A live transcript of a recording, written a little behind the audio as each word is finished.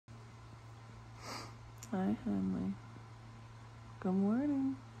Hi, Henley. Good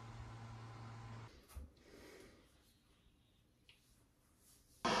morning.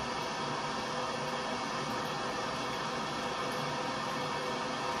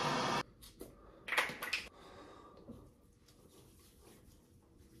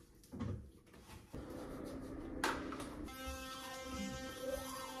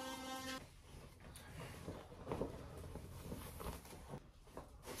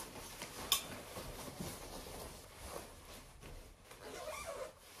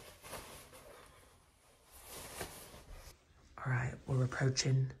 All right, we're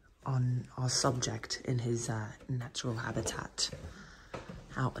approaching on our subject in his natural habitat,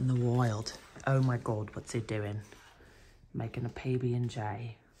 out in the wild. Oh my God, what's he doing? Making a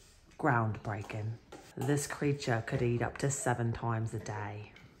PB&J. Groundbreaking. This creature could eat up to 7 times a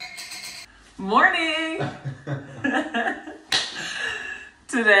day. Morning!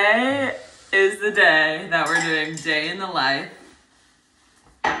 Today is the day that we're doing day in the life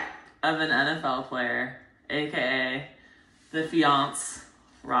of an NFL player, AKA the fiance,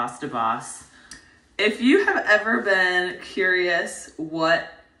 Ross DeBoss. If you have ever been curious what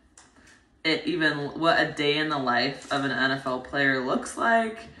a day in the life of an NFL player looks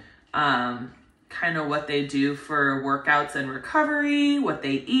like, kind of what they do for workouts and recovery, what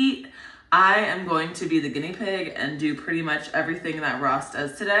they eat, I am going to be the guinea pig and do pretty much everything that Ross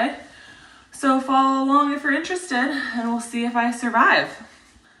does today. So follow along if you're interested, and we'll see if I survive.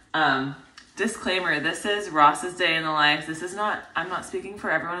 Disclaimer, this is Ross's day in the life. I'm not speaking for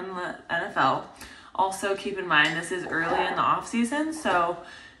everyone in the NFL. Also, keep in mind, this is early in the off season, so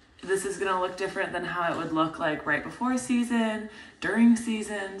this is gonna look different than how it would look like right before season, during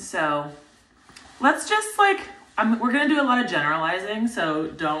season. So let's just we're gonna do a lot of generalizing, so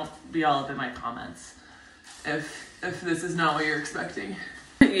don't be all up in my comments if this is not what you're expecting.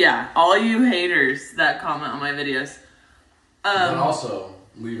 Yeah, all you haters that comment on my videos. But also,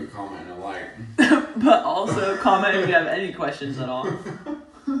 leave a comment and a like. But also comment if you have any questions at all.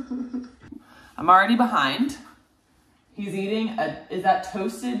 I'm already behind. He's eating is that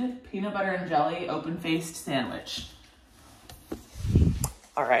toasted peanut butter and jelly open-faced sandwich.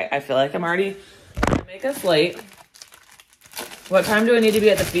 All right, I feel like I'm already gonna make us late. What time do I need to be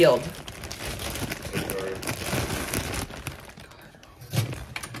at the field?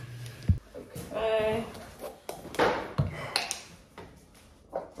 Okay.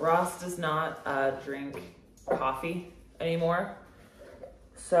 Ross does not drink coffee anymore.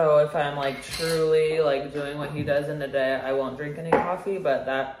 So if I'm truly doing what he does in the day, I won't drink any coffee, but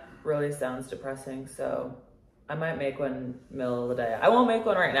that really sounds depressing. So I might make one middle of the day. I won't make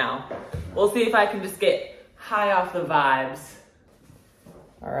one right now. We'll see if I can just get high off the vibes.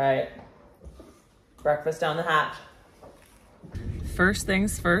 All right, breakfast down the hatch. First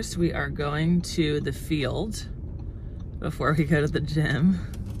things first, we are going to the field before we go to the gym.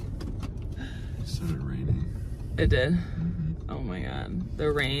 It started raining. It did? Oh my God, the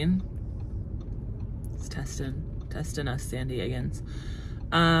rain. It's testing us San Diegans.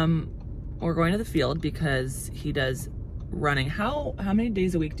 We're going to the field because he does running. How many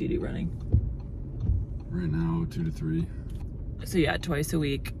days a week do you do running? Right now, 2 to 3. So yeah, twice a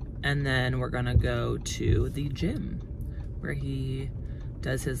week. And then we're gonna go to the gym where he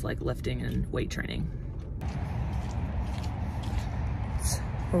does his lifting and weight training. It's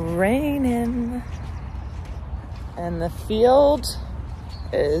raining. And the field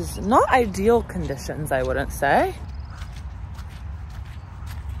is not ideal conditions, I wouldn't say.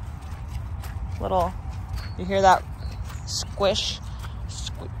 You hear that squish?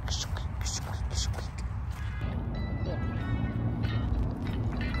 Squeak, squeak, squeak, squeak.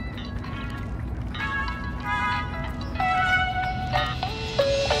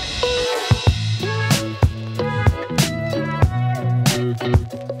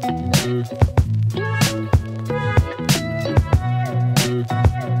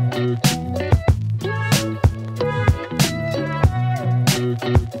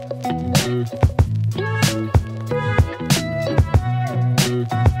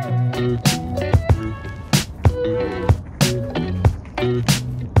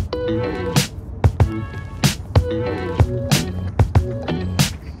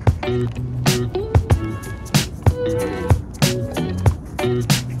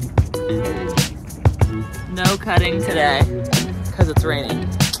 No cutting today because it's raining.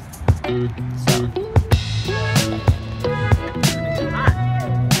 So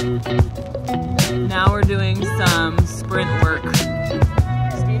now we're doing some sprint work.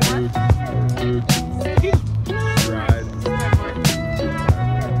 Speed work? Speed.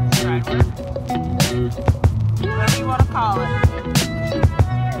 Stride work. Whatever you want to call it.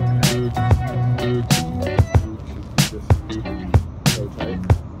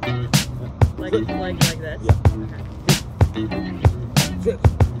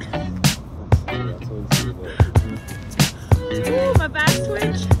 fast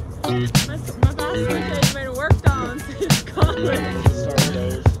switch. My fast switch has been worked on since college. Start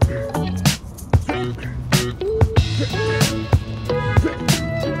those.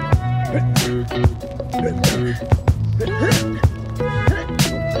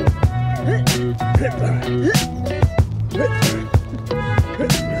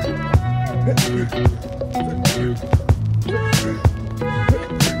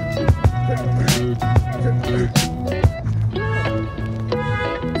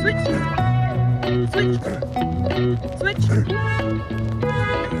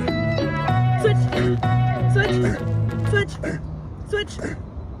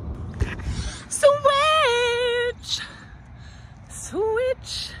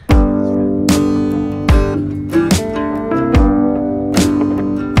 Switch.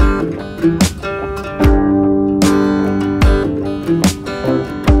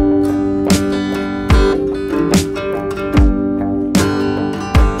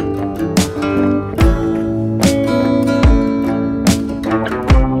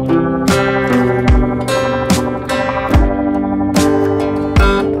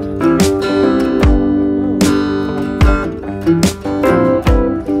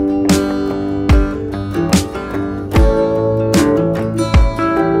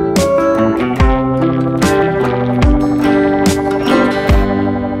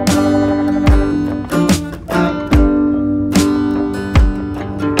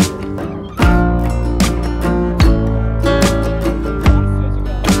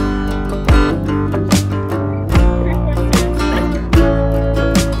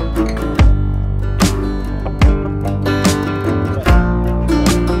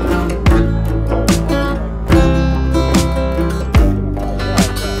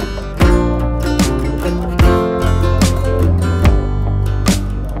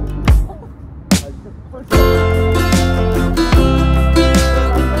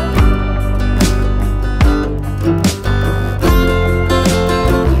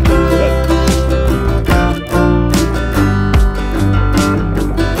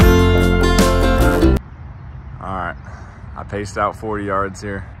 Paced out 40 yards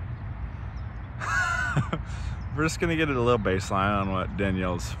here. We're just gonna get a little baseline on what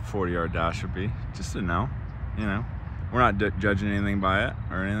Danielle's 40-yard dash would be, just to know, you know. We're not judging anything by it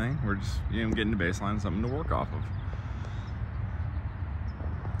or anything. We're just, you know, getting the baseline, something to work off of.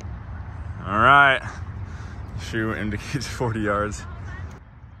 All right, shoe indicates 40 yards.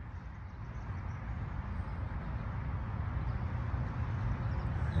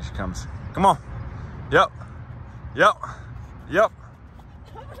 Here she comes. Come on. Yep. Yep. Yep.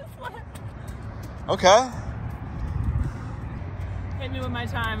 Okay. Hit me with my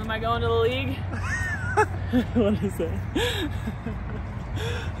time. Am I going to the league? What is it?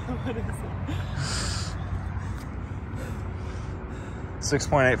 What is it?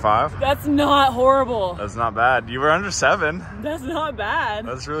 6.85. That's not horrible. That's not bad. You were under 7. That's not bad.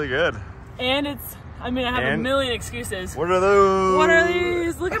 That's really good. And it's, I mean, I have a million excuses. What are those? What are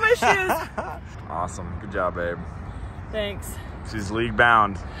these? Look at my shoes. Awesome. Good job, babe. Thanks. She's league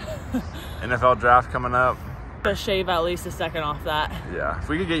bound. NFL draft coming up. Just shave at least a second off that. Yeah. If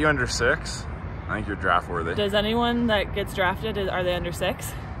we could get you under 6, I think you're draft worthy. Does anyone that gets drafted, are they under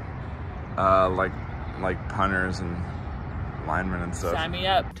 6? Like punters and linemen and stuff. Sign me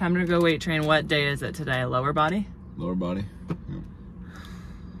up. Time to go weight train. What day is it today? Lower body? Lower body. Yep.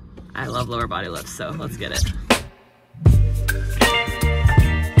 I love lower body lifts, so let's get it.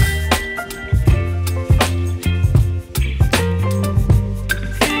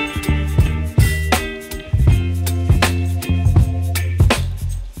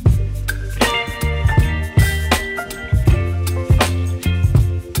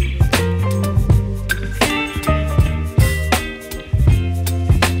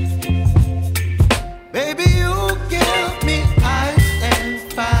 Baby, you give me ice and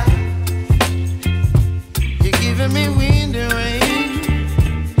fire. You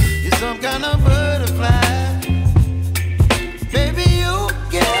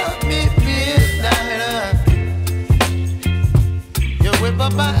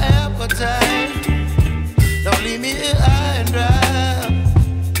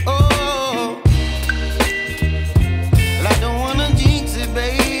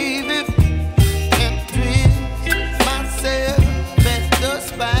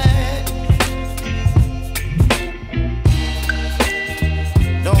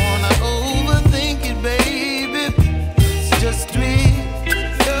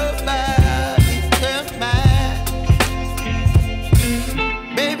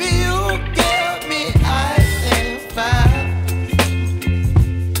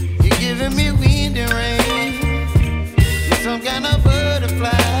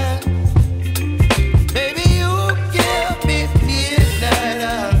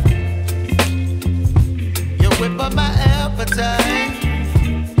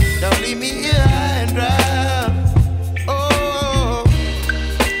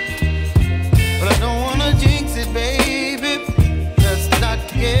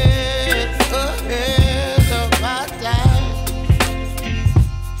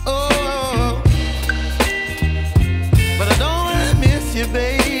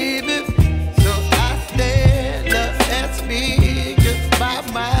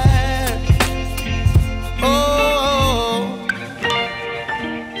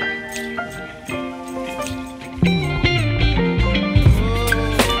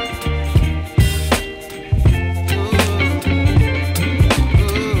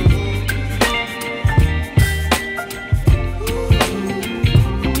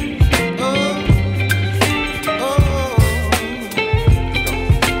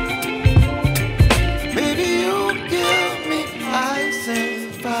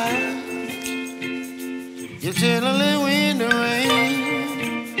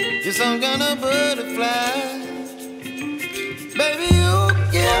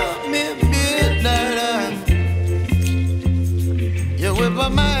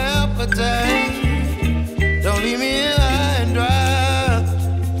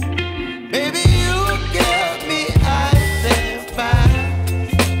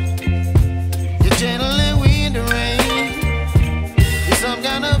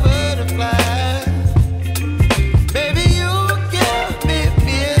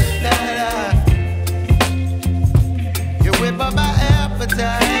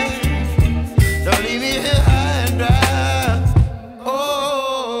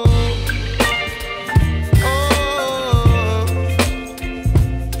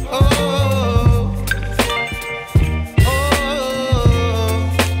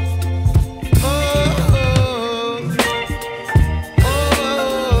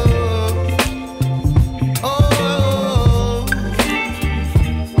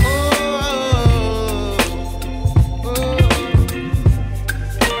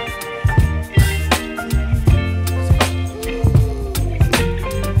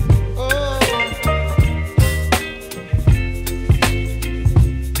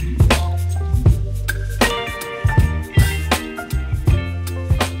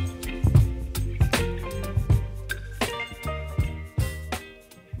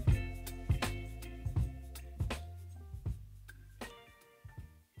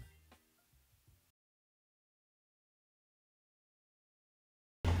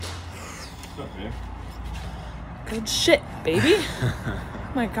Okay. Good shit, baby.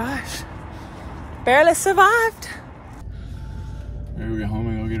 Oh my gosh. Barely survived. Maybe we get home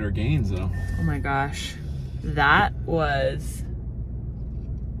and go get our gains though. Oh my gosh. That was...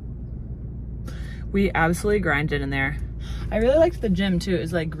 We absolutely grinded in there. I really liked the gym too. It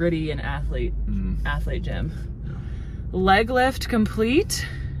was like gritty and athlete gym. Yeah. Leg lift complete.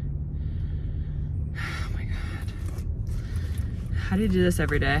 Oh my God. How do you do this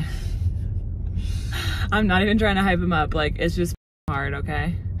every day? I'm not even trying to hype him up. Like, it's just hard,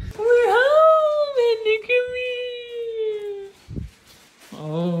 okay? We're home and look at me.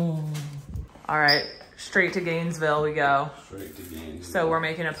 Oh. All right, straight to Gainesville we go. Straight to Gainesville. So we're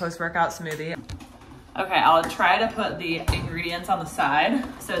making a post-workout smoothie. Okay, I'll try to put the ingredients on the side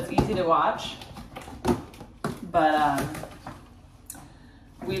so it's easy to watch. But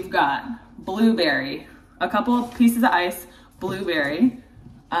we've got blueberry, a couple of pieces of ice, blueberry,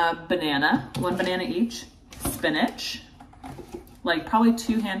 banana, 1 banana each, spinach, like probably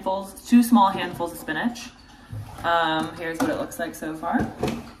 2 small handfuls of spinach. Here's what it looks like so far.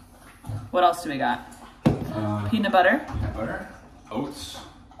 What else do we got? Peanut butter. Peanut butter. Oats.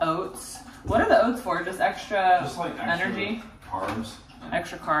 Oats. What are the oats for? Just extra like extra energy? Carbs.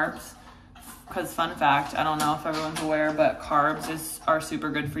 Extra carbs. Because fun fact, I don't know if everyone's aware, but carbs are super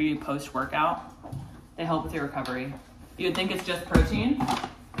good for you post-workout. They help with your recovery. You would think it's just protein,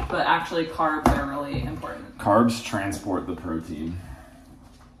 but actually carbs are really important. Carbs transport the protein.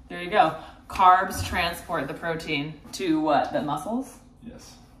 There you go. Carbs transport the protein to what? The muscles?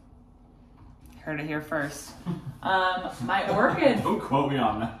 Yes. Heard it here first. My orchid. Don't quote me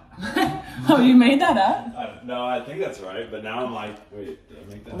on that. Oh, you made that up? No, I think that's right, but now I'm like, wait, did I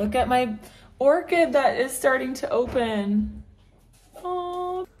make that? Look at my orchid that is starting to open.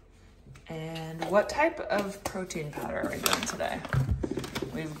 Oh. And what type of protein powder are we doing today?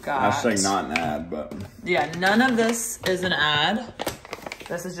 We've got... Hashtag not an ad, but... Yeah, none of this is an ad.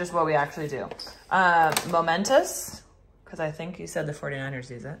 This is just what we actually do. Momentous, because I think you said the 49ers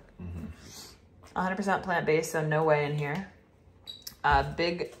use it. 100% plant-based, so no whey in here.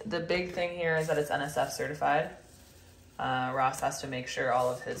 The big thing here is that it's NSF certified. Ross has to make sure all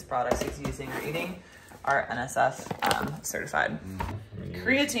of his products he's using or eating are NSF certified.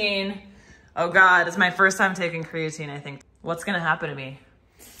 Creatine. Oh God, it's my first time taking creatine, I think. What's gonna happen to me?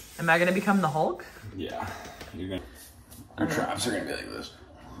 Am I gonna become the Hulk? Yeah. Your traps are gonna be like this.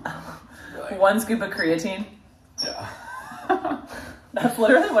 Like, 1 scoop of creatine? Yeah. That's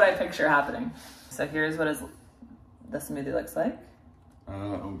literally what I picture happening. So here's what the smoothie looks like.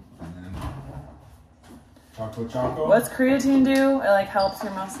 Choco. What's creatine do? It like helps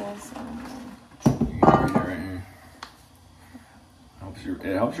your muscles. Right here.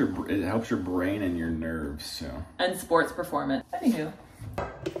 It helps your brain and your nerves. So. And sports performance. Anywho,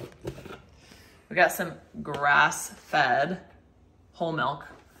 we got some grass-fed whole milk.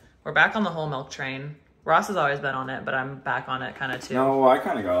 We're back on the whole milk train. Ross has always been on it, but I'm back on it kind of too. No, I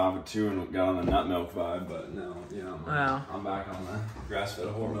kind of got off it too and got on the nut milk vibe, but no, you know, Oh. I'm back on the grass-fed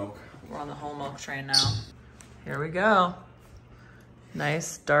whole milk. We're on the whole milk train now. Here we go.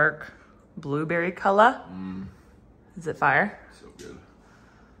 Nice dark blueberry color. Is it fire? So good.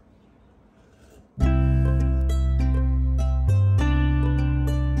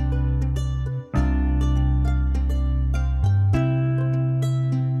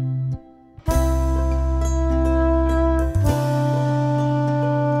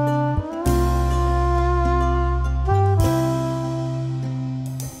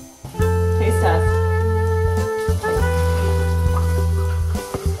 Taste test.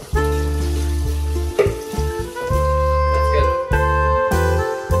 That's good.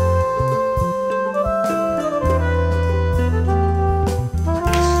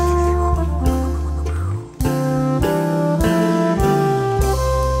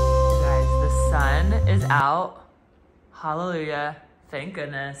 Guys, the sun is out. Hallelujah. Thank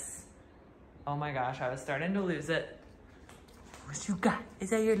goodness. Oh my gosh, I was starting to lose it. What you got? Is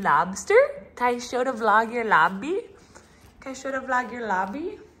that your lobster? Can I show the vlog your lobby? Can I show the vlog your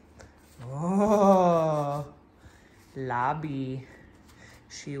lobby? Oh, lobby.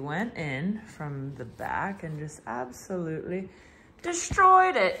 She went in from the back and just absolutely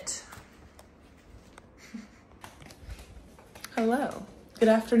destroyed it. Hello, good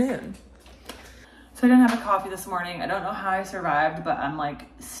afternoon. So I didn't have a coffee this morning. I don't know how I survived, but I'm like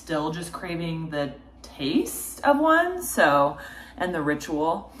still just craving the taste of one, and the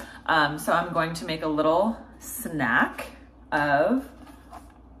ritual. So I'm going to make a little snack of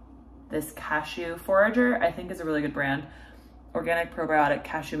this cashew forager. I think is a really good brand. Organic probiotic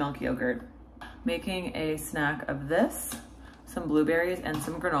cashew milk yogurt. Making a snack of this. some blueberries, and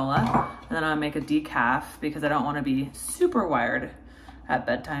some granola. And then I'll make a decaf because I don't want to be super wired at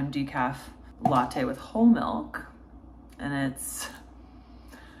bedtime. Decaf latte with whole milk. And it's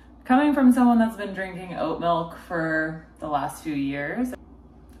coming from someone that's been drinking oat milk for the last few years.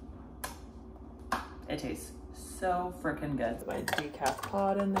 It tastes so freaking good. My decaf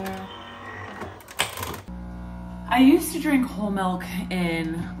pod in there. I used to drink whole milk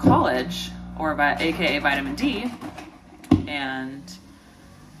in college, or AKA vitamin D, and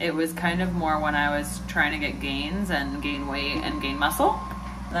it was kind of more when I was trying to get gains and gain weight and gain muscle.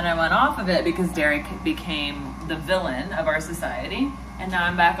 Then I went off of it because dairy became the villain of our society, and now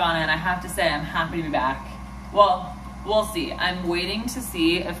I'm back on it, and I have to say I'm happy to be back. Well, we'll see. I'm waiting to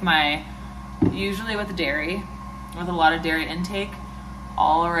see if usually with dairy, with a lot of dairy intake,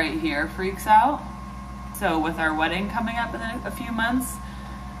 all right here freaks out. So with our wedding coming up in a few months,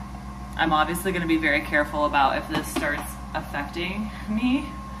 I'm obviously going to be very careful about if this starts affecting me,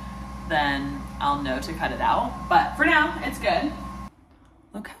 then I'll know to cut it out. But for now, it's good.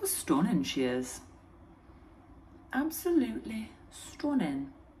 Look how stunning she is. Absolutely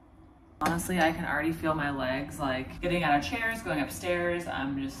stunning. Honestly, I can already feel my legs like getting out of chairs, going upstairs.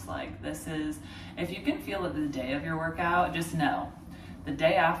 I'm just like, this is, if you can feel it the day of your workout, just know the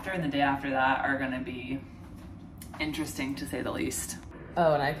day after and the day after that are going to be interesting to say the least.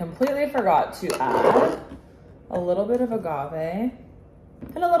 Oh, and I completely forgot to add a little bit of agave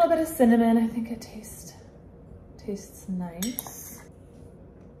and a little bit of cinnamon. I think it tastes nice.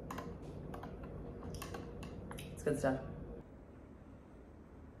 It's good stuff.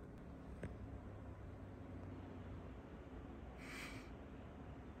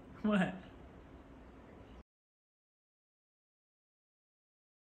 What?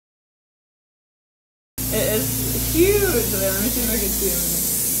 It is huge. Let me see if I can zoom.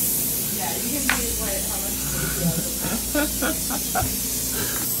 Yeah, you can see like how much space.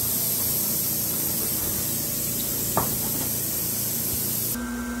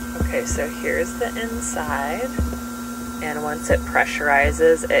 Okay, so here's the inside, and once it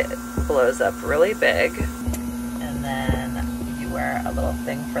pressurizes, it blows up really big, and then you wear a little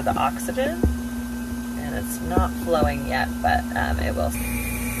thing for the oxygen, and it's not flowing yet, but it will.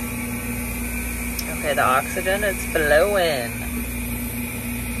 Okay, the oxygen is flowing.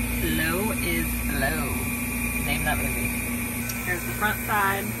 Flow is flow. Name that movie. Here's the front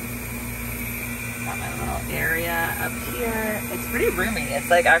side. Got my little area up here. It's pretty roomy. It's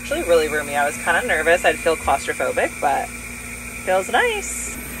like actually really roomy. I was kind of nervous. I'd feel claustrophobic, but it feels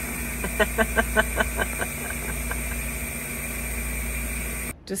nice.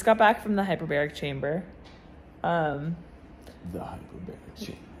 Just got back from the hyperbaric chamber. The hyperbaric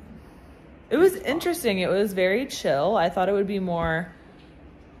chamber. It was interesting. It was very chill. I thought it would be more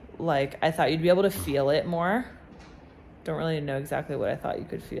like, I thought you'd be able to feel it more. Don't really know exactly what I thought you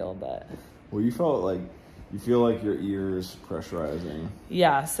could feel, but. Well, you felt like, you feel like your ears pressurizing.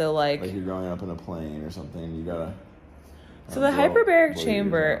 Yeah, so like you're going up in a plane or something. You gotta. So the hyperbaric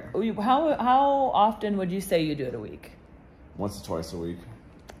chamber, how often would you say you do it a week? Once or twice a week.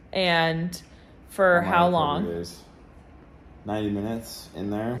 And for how long? 90 minutes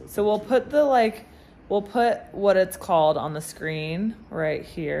in there. So we'll put what it's called on the screen right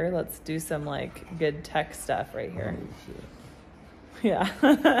here. Let's do some like good tech stuff right here. Oh, shit.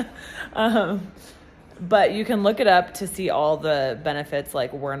 Yeah. But you can look it up to see all the benefits.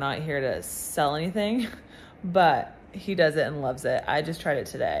 Like, we're not here to sell anything, but he does it and loves it. I just tried it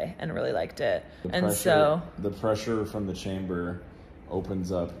today and really liked it. The pressure from the chamber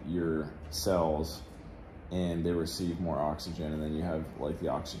opens up your cells and they receive more oxygen, and then you have like the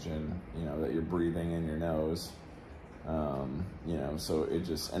oxygen, that you're breathing in your nose. So it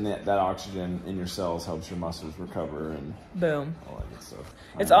just, and that oxygen in your cells helps your muscles recover and boom. All that good stuff.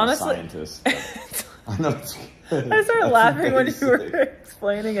 It's honestly, I'm a scientist. I know it's good. I started laughing when you were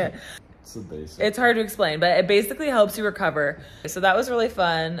explaining it. It's the basic. It's hard to explain, but it basically helps you recover. So that was really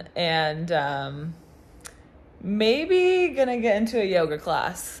fun, and maybe gonna get into a yoga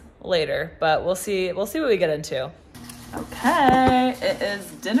class later, but we'll see what we get into. Okay, it is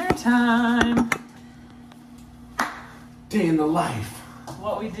dinner time. Day in the life.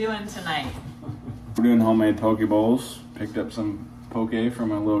 What we doing tonight? We're doing homemade poke bowls. Picked up some poke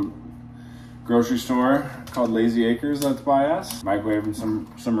from a little grocery store called Lazy Acres that's by us. Microwaving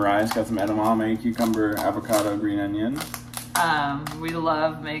some rice, got some edamame, cucumber, avocado, green onion. We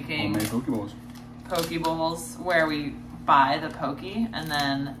love making homemade poke bowls. Poke bowls where we buy the poke and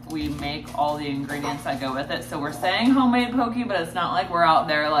then we make all the ingredients that go with it. So we're saying homemade poke, but it's not like we're out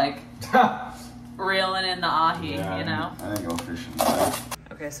there like reeling in the ahi, Yeah, I think I'll fish in that.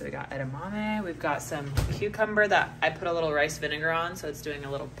 Okay, so we got edamame. We've got some cucumber that I put a little rice vinegar on, so it's doing a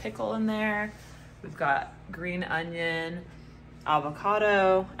little pickle in there. We've got green onion,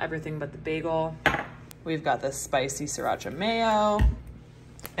 avocado, everything but the bagel. We've got this spicy sriracha mayo.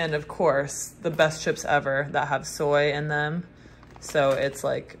 And of course, the best chips ever that have soy in them. So it's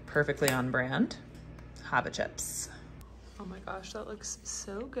like perfectly on brand. Java chips. Oh my gosh, that looks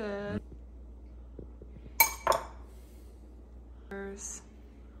so good.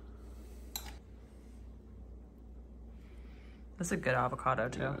 That's a good avocado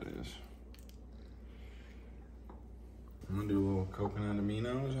too. Yeah, it is. I'm gonna do a little coconut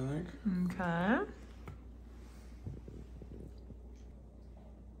aminos, I think. Okay.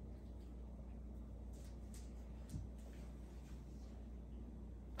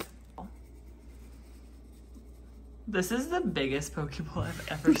 This is the biggest Pokeball I've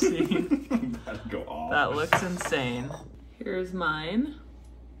ever seen. That'd go off. That looks insane. Here's mine.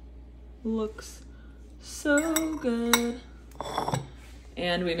 Looks so good.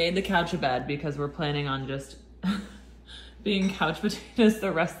 And we made the couch a bed because we're planning on just being couch potatoes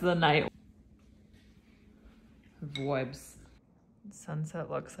the rest of the night. Vibes.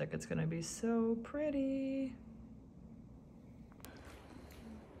 Sunset looks like it's gonna be so pretty.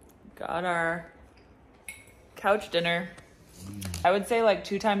 Got our couch dinner. I would say like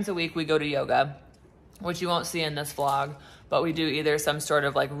 2 times a week we go to yoga, which you won't see in this vlog, but we do either some sort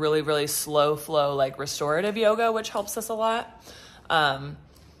of like really, really slow flow, like restorative yoga, which helps us a lot. Not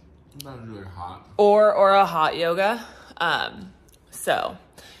really hot. Or a hot yoga. So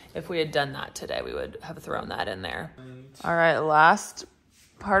if we had done that today, we would have thrown that in there. All right, last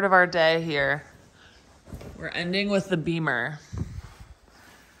part of our day here. We're ending with the Beamer.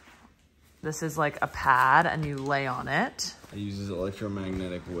 This is like a pad and you lay on it. It uses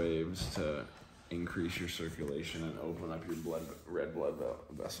electromagnetic waves to increase your circulation and open up your red blood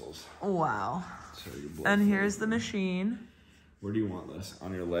vessels. Wow. So your blood And here's the machine. Where do you want this?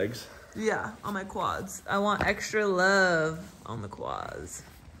 On your legs? Yeah, on my quads. I want extra love on the quads.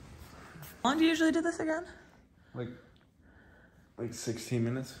 How long do you usually do this again? Like 16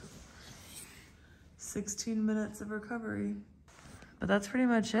 minutes. 16 minutes of recovery. But that's pretty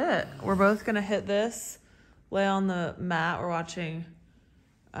much it. We're both gonna hit this, lay on the mat. We're watching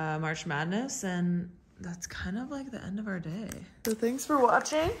March Madness, and that's kind of like the end of our day. So thanks for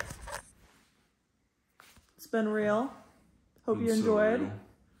watching. It's been real. Hope you enjoyed.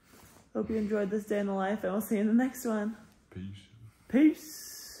 Hope you enjoyed this day in the life, and we'll see you in the next one. Peace.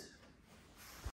 Peace.